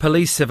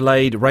Police have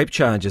laid rape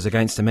charges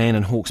against a man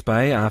in Hawke's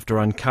Bay after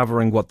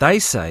uncovering what they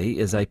say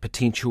is a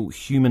potential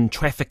human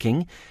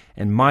trafficking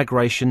and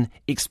migration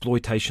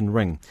exploitation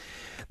ring.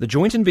 The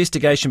joint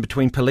investigation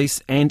between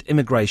police and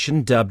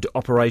immigration, dubbed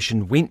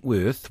Operation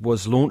Wentworth,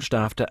 was launched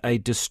after a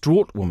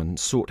distraught woman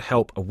sought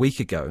help a week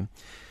ago.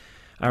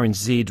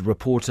 RNZ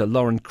reporter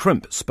Lauren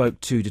Crimp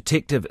spoke to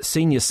Detective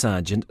Senior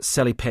Sergeant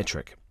Sally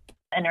Patrick.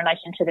 In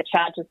relation to the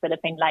charges that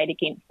have been laid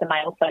against the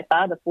male so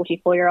far, the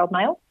 44-year-old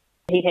male,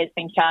 he has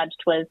been charged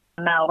with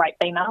male rape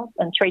female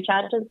in 3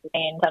 charges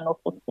and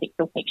unlawful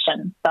sexual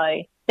section.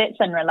 So that's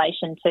in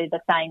relation to the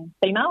same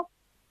female.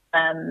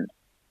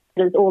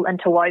 It is all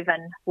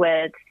interwoven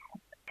with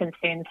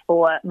concerns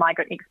for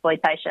migrant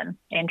exploitation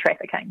and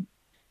trafficking.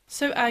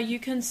 So are you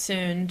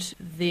concerned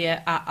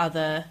there are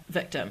other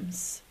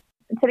victims?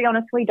 To be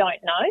honest, we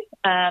don't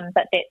know,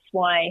 but that's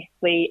why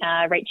we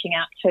are reaching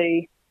out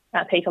to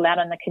people out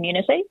in the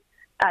community.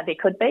 There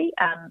could be.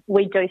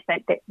 We do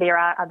think that there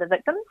are other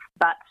victims,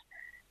 but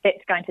that's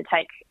going to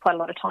take quite a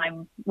lot of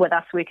time with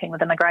us working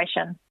with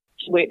immigration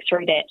to work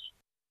through that.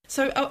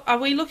 So are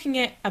we looking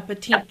at a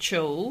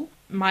potential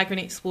migrant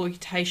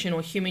exploitation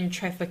or human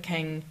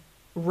trafficking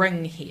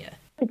ring here?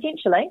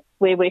 Potentially.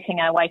 We're working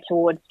our way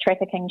towards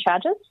trafficking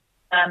charges.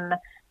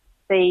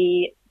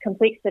 The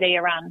complexity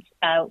around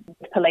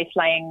police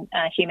laying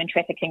human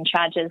trafficking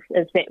charges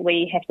is that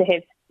we have to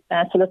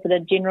have Solicitor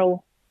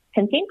General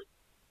consent.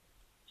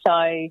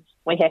 So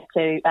we have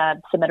to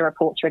submit a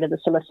report through to the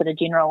Solicitor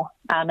General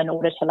in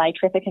order to lay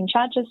trafficking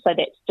charges. So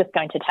that's just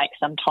going to take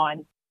some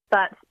time.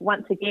 But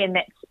once again,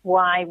 that's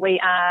why we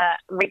are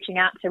reaching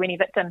out to any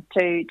victim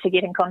to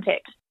get in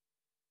contact.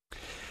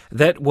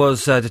 That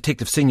was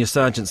Detective Senior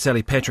Sergeant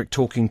Sally Patrick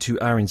talking to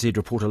RNZ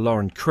reporter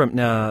Lauren Crimp.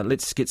 Now,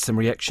 let's get some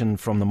reaction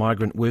from the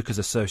Migrant Workers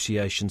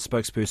Association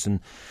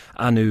spokesperson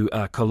Anu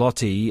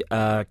Kaloti.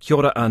 Kia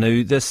ora,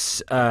 Anu.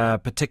 This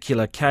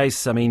particular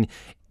case, I mean,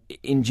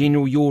 in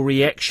general, your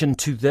reaction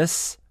to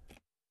this?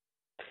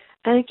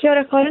 Kia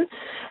ora, Corin.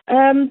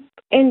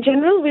 In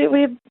general,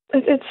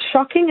 it's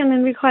shocking, and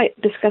then we're quite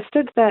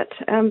disgusted that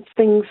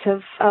things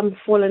have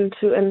fallen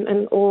to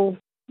an all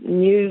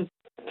new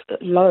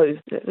low.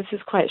 This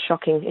is quite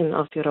shocking in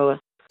Aotearoa.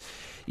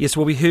 Yes,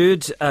 well, we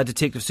heard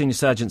Detective Senior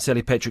Sergeant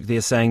Sally Patrick there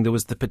saying there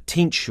was the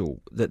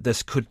potential that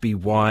this could be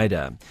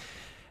wider.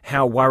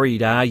 How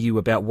worried are you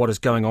about what is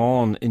going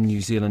on in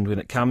New Zealand when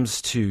it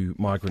comes to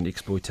migrant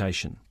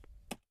exploitation?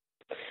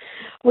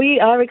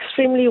 We are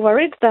extremely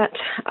worried that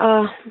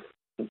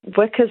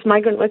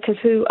migrant workers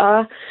who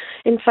are,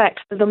 in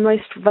fact, the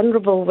most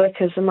vulnerable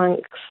workers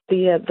amongst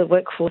the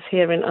workforce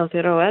here in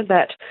Aotearoa,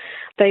 that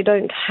they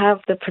don't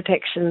have the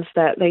protections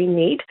that they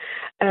need.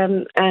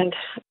 And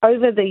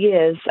over the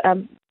years,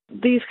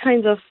 these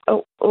kinds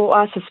of, or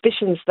our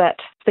suspicions that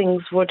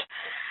things would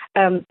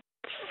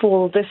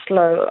fall this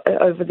low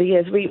over the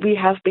years, we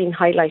have been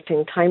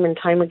highlighting time and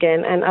time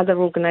again, and other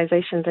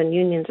organisations and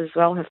unions as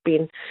well have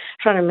been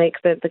trying to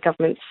make the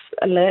governments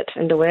alert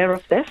and aware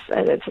of this.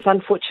 And it's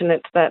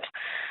unfortunate that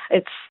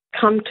it's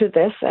come to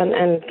this,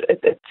 and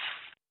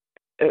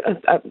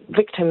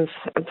victims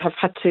have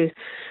had to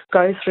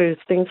go through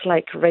things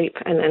like rape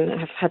and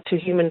have had to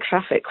human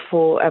traffic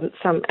for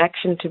some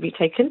action to be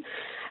taken.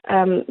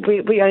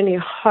 We only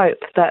hope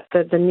that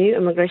the new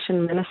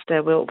immigration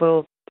minister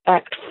will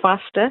act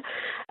faster.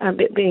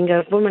 Being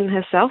a woman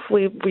herself,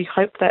 we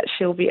hope that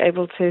she'll be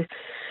able to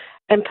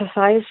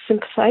empathise,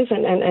 sympathise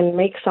and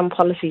make some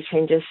policy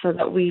changes so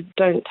that we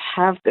don't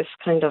have this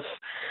kind of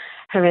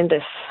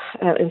horrendous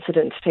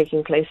incidents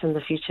taking place in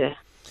the future.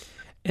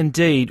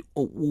 Indeed.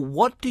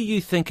 What do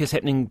you think has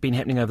been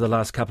happening over the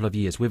last couple of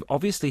years? We've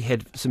obviously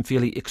had some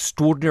fairly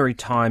extraordinary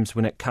times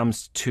when it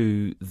comes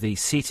to the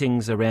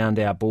settings around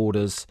our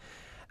borders.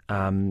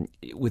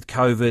 With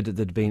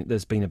COVID,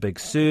 there's been a big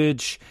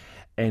surge.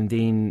 And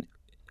then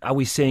are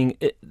we seeing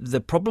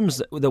the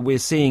problems that we're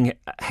seeing,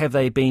 have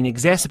they been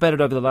exacerbated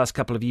over the last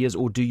couple of years,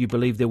 or do you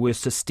believe there were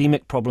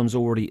systemic problems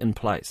already in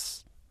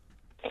place?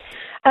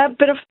 A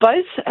bit of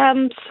both.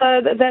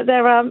 So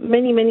there are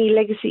many, many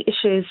legacy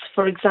issues.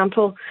 For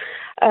example,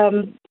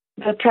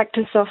 the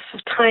practice of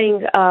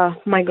tying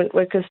migrant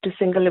workers to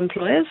single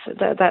employers.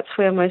 That's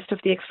where most of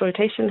the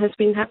exploitation has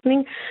been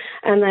happening.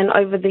 And then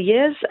over the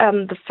years,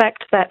 the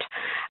fact that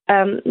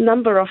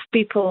number of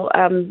people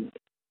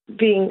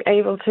being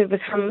able to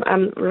become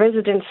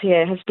residents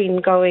here has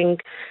been going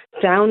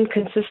down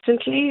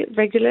consistently,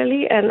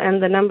 regularly,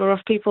 and the number of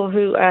people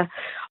who are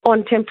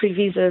on temporary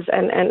visas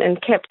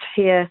and kept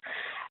here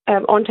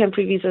on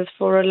temporary visas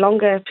for a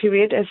longer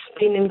period has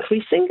been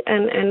increasing,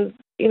 and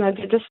you know,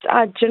 just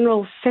our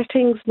general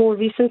settings more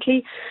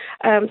recently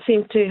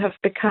seem to have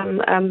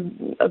become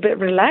a bit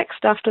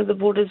relaxed after the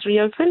borders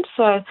reopened.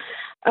 So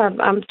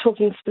I'm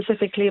talking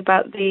specifically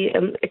about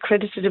the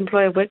accredited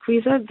employer work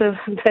visa,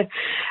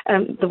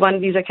 the one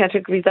visa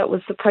category that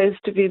was supposed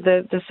to be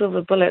the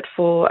silver bullet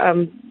for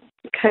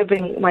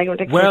curbing migrant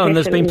exploitation. Well, and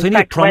there's been plenty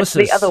of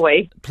promises, the other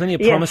way. Plenty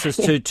of promises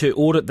to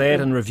audit that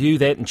and review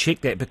that and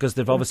check that, because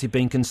there've obviously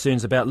been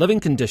concerns about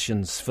living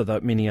conditions for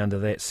many under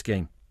that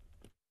scheme.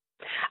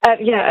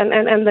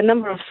 And the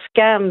number of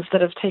scams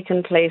that have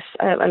taken place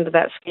under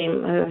that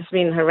scheme has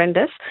been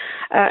horrendous.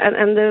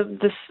 And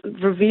the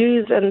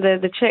reviews and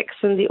the checks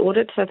and the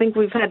audits, I think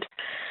we've had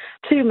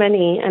too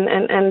many. And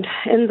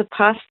in the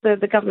past,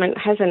 the government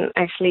hasn't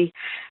actually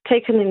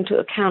taken into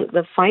account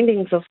the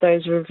findings of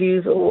those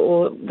reviews,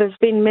 or there's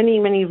been many,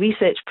 many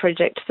research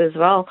projects as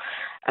well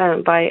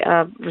by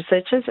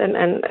researchers,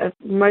 and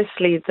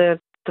mostly the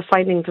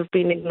findings have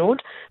been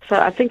ignored. So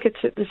I think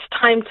it's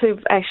time to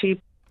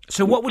actually.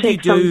 So what would you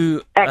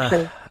do,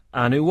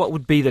 Anu? What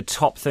would be the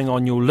top thing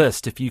on your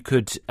list if you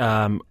could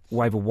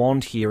wave a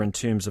wand here in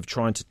terms of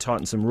trying to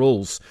tighten some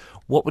rules?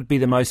 What would be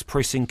the most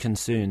pressing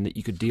concern that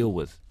you could deal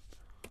with?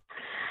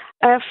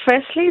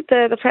 Firstly,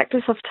 the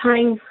practice of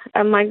tying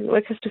migrant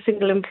workers to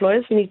single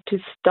employers need to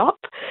stop.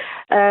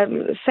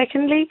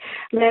 Secondly,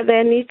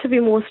 there need to be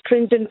more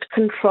stringent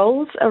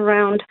controls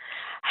around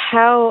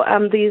how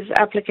these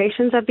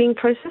applications are being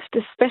processed,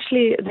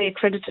 especially the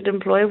accredited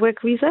employer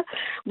work visa.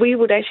 We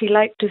would actually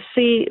like to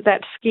see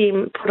that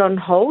scheme put on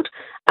hold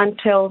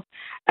until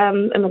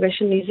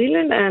Immigration New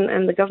Zealand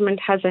and the government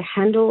has a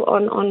handle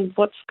on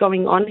what's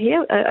going on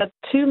here.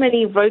 Too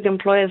many rogue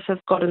employers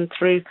have gotten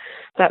through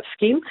that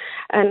scheme.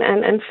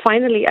 And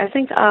finally, I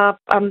think our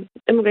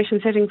immigration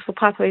settings for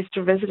pathways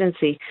to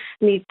residency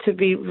need to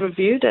be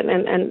reviewed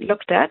and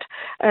looked at.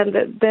 And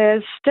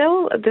there's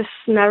still this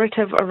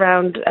narrative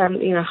around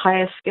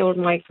higher skilled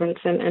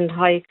migrants and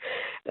high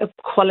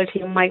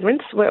quality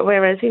migrants,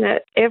 whereas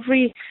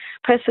every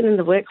person in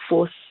the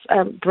workforce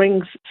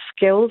brings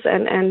skills,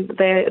 and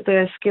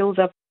their skills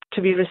are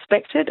to be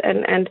respected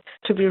and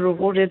to be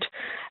rewarded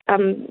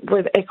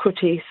with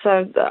equity.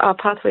 So our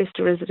pathways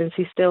to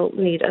residency still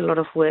need a lot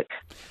of work.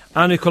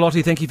 Anu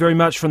Kaloti, thank you very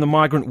much from the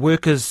Migrant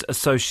Workers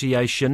Association.